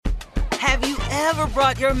Have you ever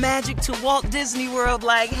brought your magic to Walt Disney World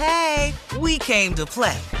like, hey, we came to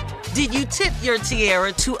play? Did you tip your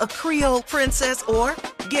tiara to a Creole princess or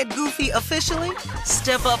get goofy officially?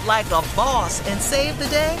 Step up like a boss and save the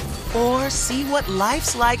day? Or see what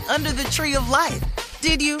life's like under the tree of life?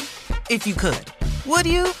 Did you? If you could. Would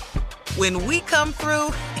you? When we come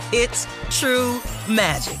through, it's true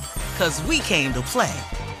magic. 'Cause we came to play.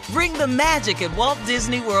 Bring the magic at Walt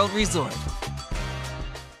Disney World Resort.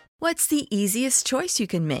 What's the easiest choice you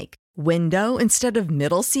can make? Window instead of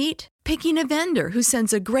middle seat? Picking a vendor who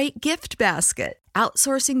sends a great gift basket?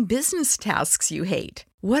 Outsourcing business tasks you hate?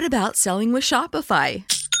 What about selling with Shopify?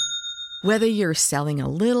 Whether you're selling a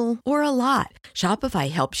little or a lot,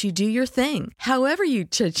 Shopify helps you do your thing, however you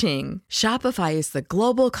cha-ching. Shopify is the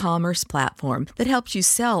global commerce platform that helps you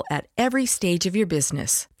sell at every stage of your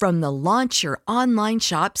business. From the launch your online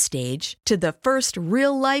shop stage to the first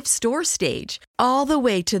real-life store stage, all the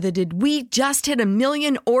way to the did we just hit a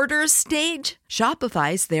million orders stage.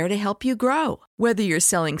 Shopify's there to help you grow. Whether you're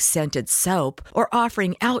selling scented soap or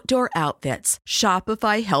offering outdoor outfits,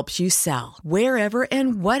 Shopify helps you sell. Wherever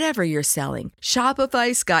and whatever you're selling,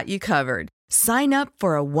 Shopify's got you covered. Sign up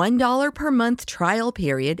for a $1 per month trial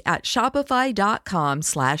period at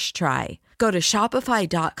shopify.com/try. Go to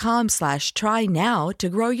shopify.com/try now to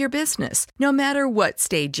grow your business, no matter what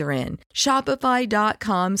stage you're in.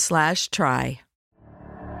 Shopify.com/try.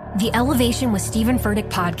 The Elevation with Stephen Furtick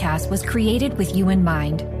podcast was created with you in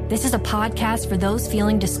mind. This is a podcast for those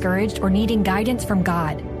feeling discouraged or needing guidance from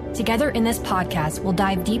God. Together in this podcast, we'll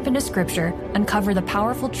dive deep into Scripture, uncover the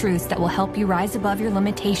powerful truths that will help you rise above your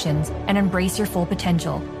limitations and embrace your full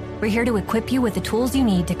potential. We're here to equip you with the tools you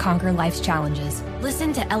need to conquer life's challenges.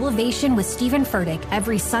 Listen to Elevation with Stephen Furtick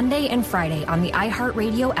every Sunday and Friday on the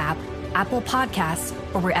iHeartRadio app, Apple Podcasts,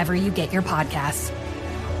 or wherever you get your podcasts.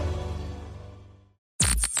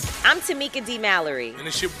 I'm Tamika D. Mallory. And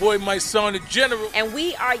it's your boy, my son, the General. And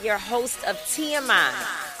we are your hosts of TMI.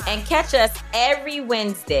 And catch us every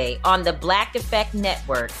Wednesday on the Black Effect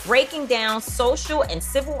Network, breaking down social and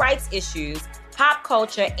civil rights issues, pop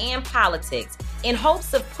culture, and politics in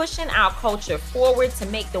hopes of pushing our culture forward to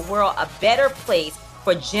make the world a better place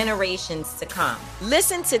for generations to come.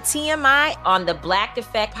 Listen to TMI on the Black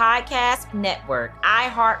Effect Podcast Network,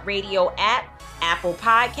 iHeartRadio app, Apple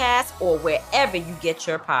Podcasts, or wherever you get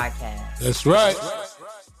your podcasts. That's right.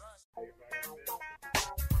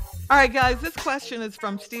 All right, guys, this question is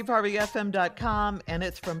from SteveHarveyFM.com, and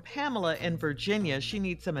it's from Pamela in Virginia. She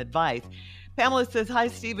needs some advice. Pamela says, hi,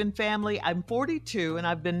 Steve and family. I'm 42 and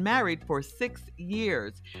I've been married for 6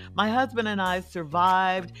 years. My husband and I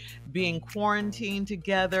survived being quarantined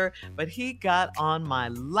together, but he got on my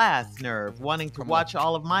last nerve, wanting to watch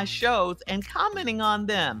all of my shows and commenting on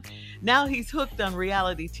them. Now he's hooked on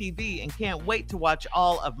reality TV and can't wait to watch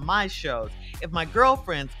all of my shows. If my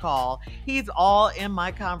girlfriends call, he's all in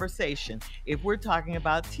my conversation. If we're talking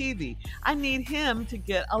about TV, I need him to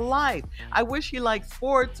get a life. I wish he liked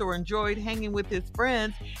sports or enjoyed hanging with his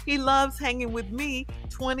friends. He loves hanging with me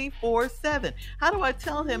 24/7. How do I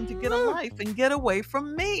tell him to get a life and get away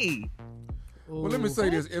from me? Well, let me say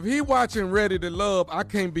this. If he watching Ready to Love, I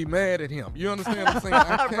can't be mad at him. You understand what I'm saying?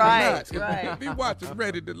 I cannot. Right. If he watching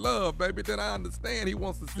Ready to Love, baby, then I understand he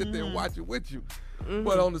wants to sit there and watch it with you.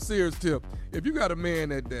 But on the serious tip, if you got a man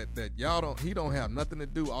that he don't have nothing to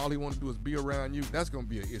do, all he want to do is be around you, that's gonna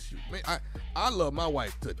be an issue. Man, I love my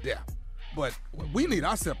wife to death. But we need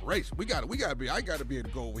our separation. I gotta be able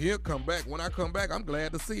to go over here, come back. When I come back, I'm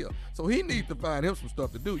glad to see her. So he needs to find him some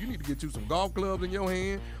stuff to do. You need to get you some golf clubs in your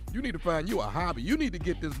hand. You need to find you a hobby. You need to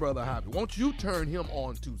get this brother a hobby. Won't you turn him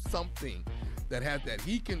on to something that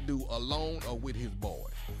he can do alone or with his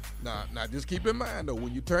boys? Now just keep in mind though,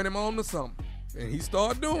 when you turn him on to something and he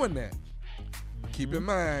start doing that, keep in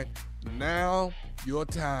mind, now your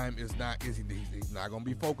time is not, he's not going to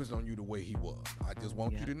be focused on you the way he was. I just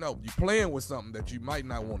want you to know, you're playing with something that you might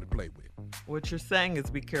not want to play with. What you're saying is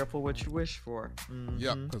be careful what you wish for.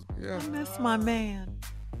 Yeah. I miss my man.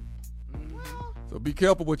 So be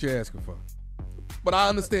careful what you're asking for. But I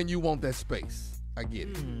understand you want that space. I get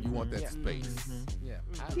it. You want that space. I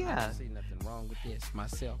don't see nothing wrong with this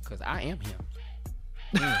myself because I am him.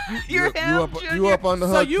 You're him, you up on the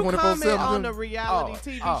hook 24/7? So you comment on the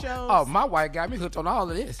reality TV shows? Oh, my wife got me hooked on all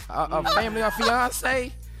of this. Family or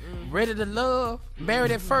Fiance, Ready to Love,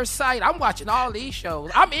 Married at First Sight. I'm watching all these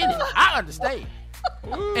shows. I'm in it. I understand.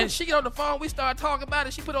 And she get on the phone. We start talking about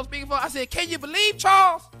it. She put on speakerphone. I said, "Can you believe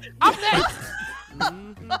Charles? I'm next.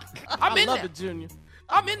 I'm in love there. it, Junior.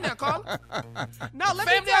 I'm in there, Carla. No, let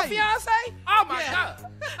Family me tell or you. fiance? Oh my God.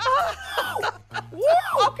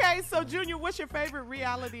 Woo! Okay, so Junior, what's your favorite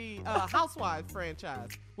reality Housewives franchise?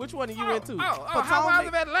 Which one are you into? Housewives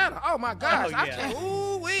of Atlanta. Oh my gosh. I can't.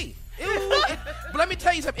 Ooh-wee. But let me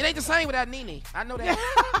tell you something. It ain't the same without Nene. I know that.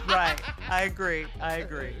 Right. I agree.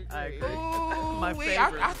 Ooh, My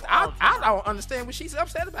favorite. I don't understand what she's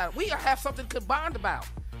upset about. We have something to bond about.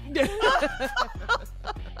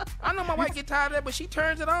 I know my wife get tired of that, but she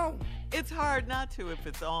turns it on. It's hard not to if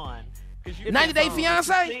it's on. 90 Day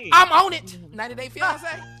Fiance? I'm on it. 90 Day Fiance?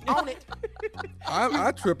 On it.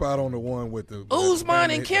 I trip out on the one with the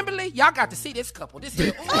Usman and Kimberly. Y'all got to see this couple. This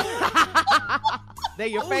is They're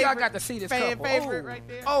your favorite. Y'all got to see this couple. Favorite right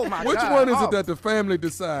there. Oh my God. Which one is it that the family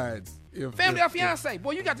decides? Family or fiance?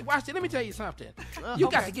 Boy, you got to watch it. Let me tell you something.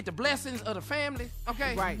 You got to get the blessings of the family,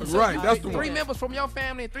 okay? Right. So That's the one. 3 members from your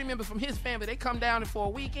family and 3 members from his family, they come down for a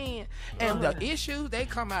weekend, and the issues they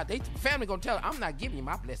come out. The family gonna tell her, I'm not giving you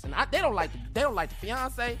my blessing. They don't like the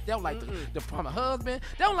fiance. They don't like the husband.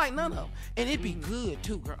 They don't like none of them, and it'd be good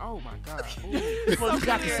too, girl. Oh my God. Well,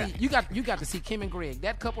 you got to see Kim and Greg.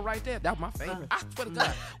 That couple right there. That was my favorite. I swear to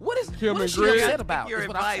God. What is she upset about? Your is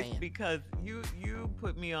what advice, I'm saying. because you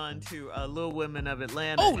put me on to Little Women of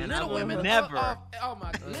Atlanta. Oh, and Little Women. Never. Oh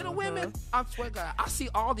my God. Little Women. I swear to God. I see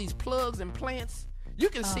all these plugs and plants. You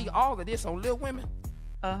can see all of this on Little Women.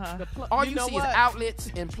 All you see is outlets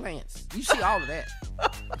and plants. You see all of that.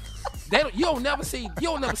 You'll never see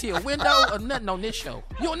a window or nothing on this show.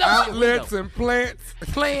 You'll never see a window. Outlets and plants.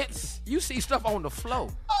 Plants. You see stuff on the floor.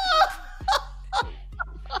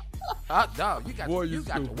 Dog, you got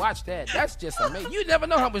to watch that. That's just amazing. You never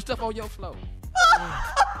know how much stuff on your floor.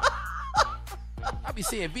 I be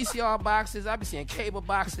seeing VCR boxes. I be seeing cable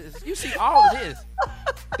boxes. You see all of this.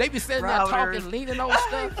 They be sitting there talking, leaning on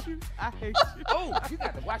stuff. I hate you. Oh, you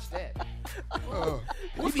got to watch that.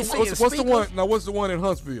 What's the one? Now, what's the one in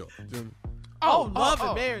Huntsville, Jimmy? Love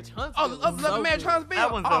and Marriage Huntsville. Oh, Love and Marriage Huntsville.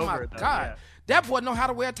 That one's over, over, my though, God. yeah. That boy know how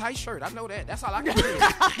to wear a tight shirt. I know that. That's all I can do.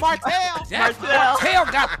 Martell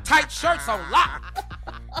got tight shirts on lock.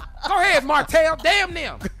 Go ahead, Martell. Damn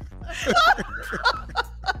them.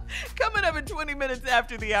 Coming up in 20 minutes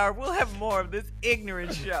after the hour, we'll have more of this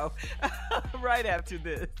ignorant show right after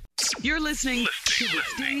this. You're listening to the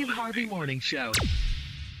Steve Harvey Morning Show.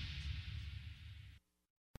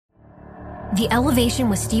 The Elevation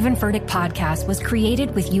with Stephen Furtick podcast was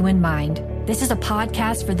created with you in mind. This is a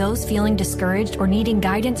podcast for those feeling discouraged or needing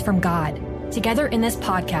guidance from God. Together in this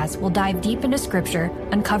podcast, we'll dive deep into Scripture,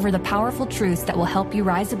 uncover the powerful truths that will help you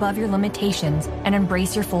rise above your limitations and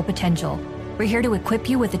embrace your full potential. We're here to equip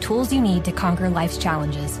you with the tools you need to conquer life's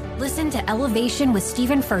challenges. Listen to Elevation with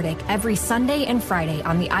Stephen Furtick every Sunday and Friday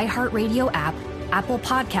on the iHeartRadio app, Apple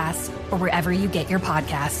Podcasts, or wherever you get your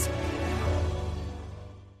podcasts.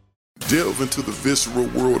 Delve into the visceral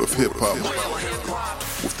world of hip-hop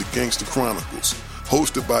with the Gangster Chronicles,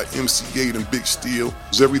 hosted by MC Gate and Big Steel.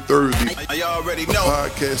 Every Thursday, y'all already know, a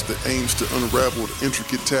podcast that aims to unravel the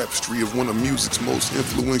intricate tapestry of one of music's most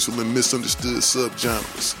influential and misunderstood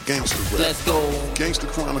subgenres, gangster rap. Let's go. Gangster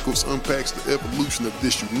Chronicles unpacks the evolution of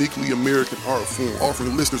this uniquely American art form,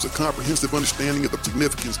 offering listeners a comprehensive understanding of the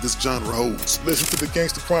significance this genre holds. Listen to the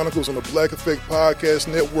Gangster Chronicles on the Black Effect Podcast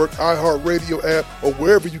Network, iHeartRadio app, or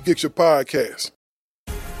wherever you get your podcasts.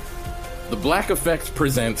 The Black Effect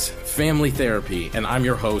presents Family Therapy, and I'm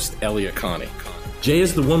your host, Elliot Connie. Jay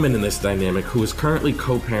is the woman in this dynamic who is currently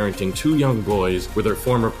co-parenting 2 young boys with her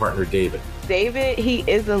former partner, David. David, he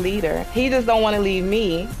is a leader. He just don't want to leave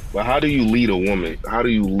me. But how do you lead a woman? How do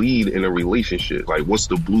you lead in a relationship? Like, what's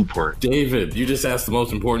the blueprint? David, you just asked the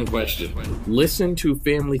most important question. Listen to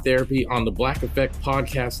Family Therapy on the Black Effect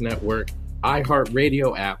Podcast Network,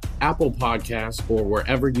 iHeartRadio app, Apple Podcasts, or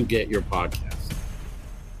wherever you get your podcasts.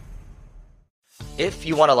 If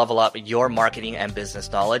you want to level up your marketing and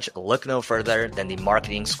business knowledge, look no further than the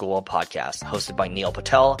Marketing School podcast, hosted by Neil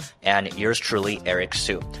Patel and yours truly, Eric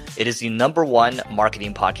Su. It is the #1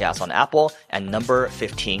 marketing podcast on Apple and number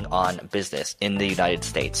 15 on business in the United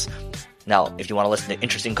States. Now, if you want to listen to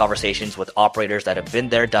interesting conversations with operators that have been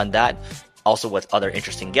there, done that, also with other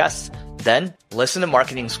interesting guests, then listen to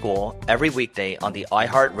Marketing School every weekday on the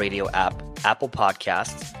iHeartRadio app, Apple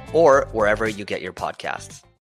Podcasts, or wherever you get your podcasts.